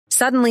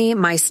Suddenly,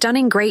 my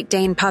stunning Great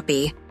Dane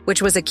puppy,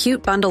 which was a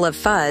cute bundle of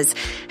fuzz,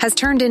 has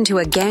turned into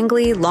a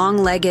gangly,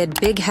 long-legged,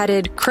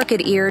 big-headed,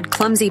 crooked-eared,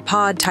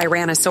 clumsy-pawed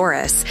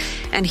Tyrannosaurus,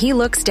 and he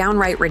looks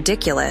downright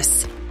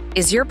ridiculous.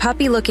 Is your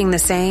puppy looking the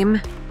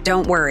same?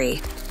 Don't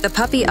worry. The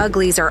puppy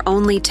uglies are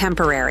only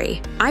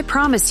temporary. I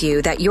promise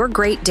you that your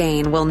Great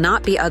Dane will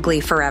not be ugly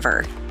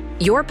forever.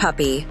 Your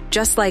puppy,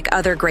 just like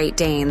other Great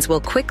Danes,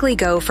 will quickly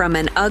go from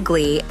an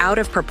ugly,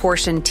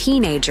 out-of-proportion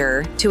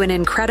teenager to an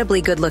incredibly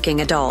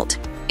good-looking adult.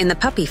 In the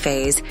puppy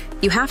phase,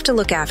 you have to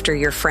look after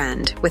your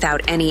friend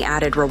without any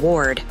added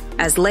reward,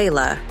 as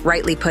Layla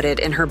rightly put it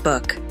in her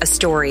book, A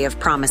Story of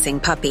Promising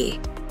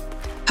Puppy.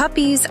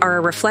 Puppies are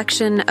a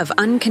reflection of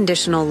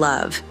unconditional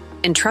love,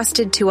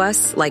 entrusted to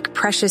us like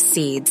precious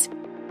seeds.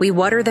 We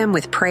water them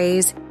with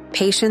praise,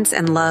 patience,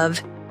 and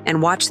love,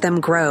 and watch them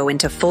grow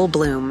into full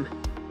bloom.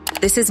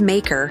 This is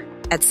Maker,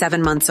 at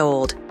 7 months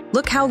old.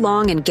 Look how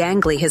long and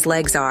gangly his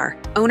legs are.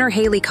 Owner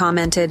Haley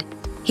commented,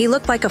 "He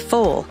looked like a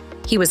foal.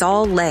 He was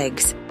all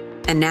legs."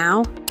 And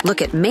now,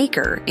 look at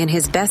Maker in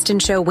his Best in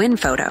Show win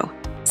photo.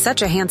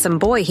 Such a handsome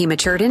boy he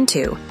matured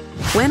into.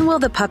 When will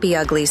the puppy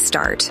uglies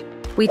start?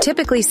 We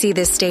typically see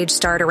this stage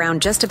start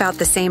around just about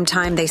the same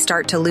time they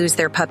start to lose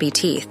their puppy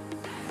teeth.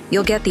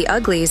 You'll get the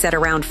uglies at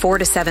around 4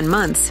 to 7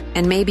 months,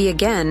 and maybe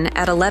again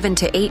at 11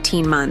 to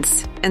 18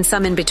 months, and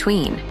some in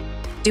between.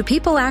 Do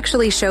people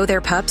actually show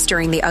their pups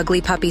during the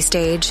ugly puppy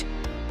stage?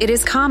 It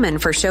is common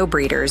for show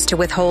breeders to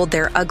withhold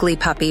their ugly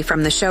puppy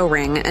from the show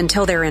ring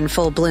until they're in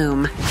full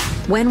bloom.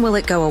 When will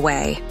it go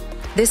away?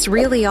 This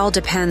really all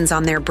depends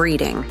on their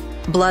breeding,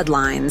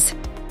 bloodlines,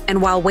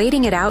 and while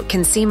waiting it out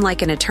can seem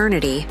like an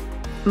eternity,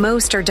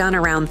 most are done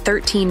around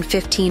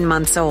 13-15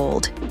 months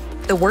old.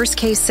 The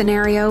worst-case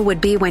scenario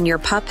would be when your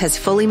pup has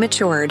fully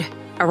matured,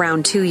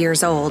 around 2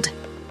 years old.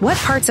 What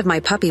parts of my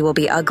puppy will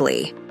be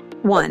ugly?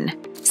 1.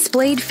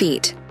 Splayed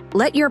feet.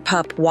 Let your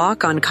pup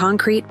walk on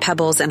concrete,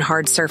 pebbles, and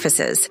hard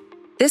surfaces.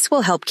 This will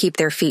help keep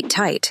their feet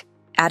tight.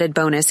 Added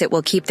bonus, it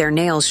will keep their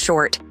nails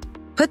short.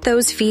 Put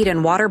those feet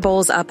and water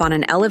bowls up on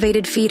an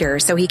elevated feeder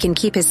so he can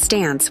keep his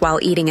stance while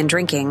eating and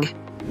drinking.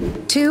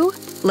 2.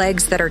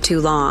 Legs that are too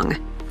long.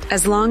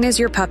 As long as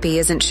your puppy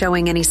isn't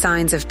showing any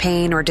signs of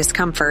pain or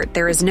discomfort,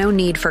 there is no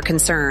need for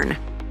concern.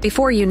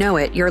 Before you know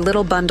it, your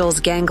little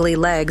bundle's gangly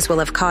legs will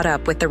have caught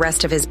up with the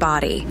rest of his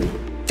body.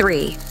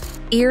 3.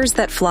 Ears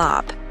that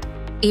flop.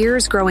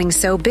 Ears growing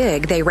so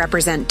big they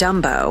represent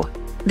Dumbo.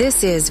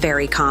 This is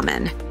very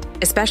common,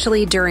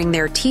 especially during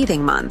their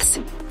teething months.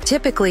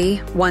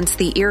 Typically, once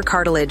the ear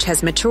cartilage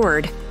has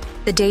matured,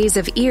 the days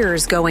of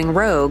ears going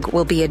rogue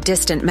will be a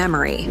distant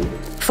memory.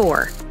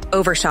 4.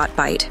 Overshot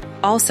bite,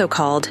 also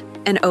called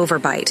an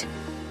overbite.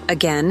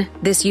 Again,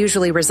 this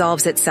usually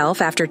resolves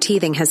itself after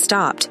teething has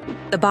stopped.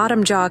 The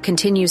bottom jaw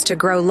continues to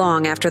grow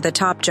long after the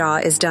top jaw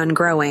is done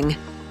growing.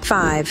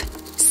 5.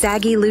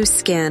 Saggy loose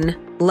skin.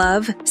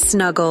 Love,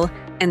 snuggle,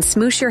 and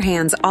smoosh your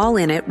hands all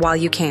in it while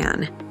you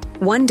can.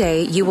 One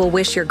day, you will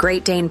wish your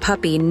Great Dane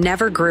puppy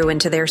never grew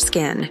into their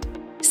skin.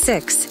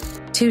 6.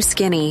 Too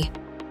skinny.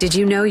 Did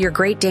you know your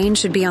Great Dane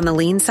should be on the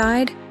lean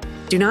side?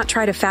 Do not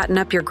try to fatten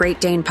up your Great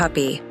Dane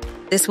puppy.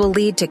 This will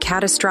lead to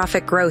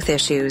catastrophic growth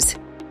issues.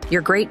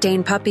 Your Great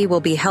Dane puppy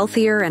will be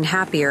healthier and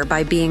happier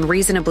by being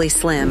reasonably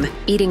slim,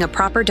 eating a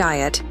proper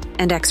diet,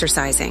 and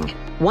exercising.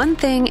 One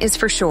thing is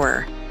for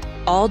sure.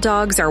 All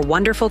dogs are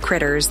wonderful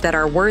critters that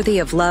are worthy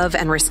of love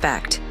and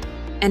respect.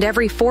 And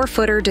every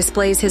 4-footer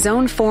displays his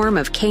own form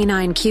of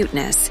canine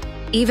cuteness,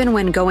 even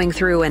when going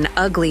through an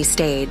ugly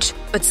stage.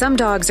 But some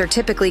dogs are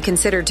typically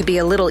considered to be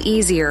a little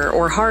easier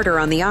or harder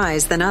on the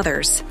eyes than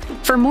others.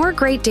 For more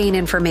Great Dane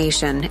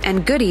information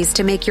and goodies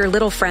to make your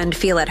little friend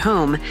feel at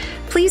home,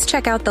 please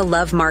check out the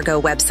Love Margot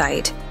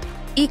website.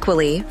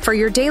 Equally, for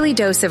your daily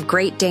dose of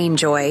Great Dane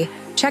joy,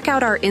 check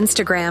out our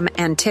Instagram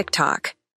and TikTok.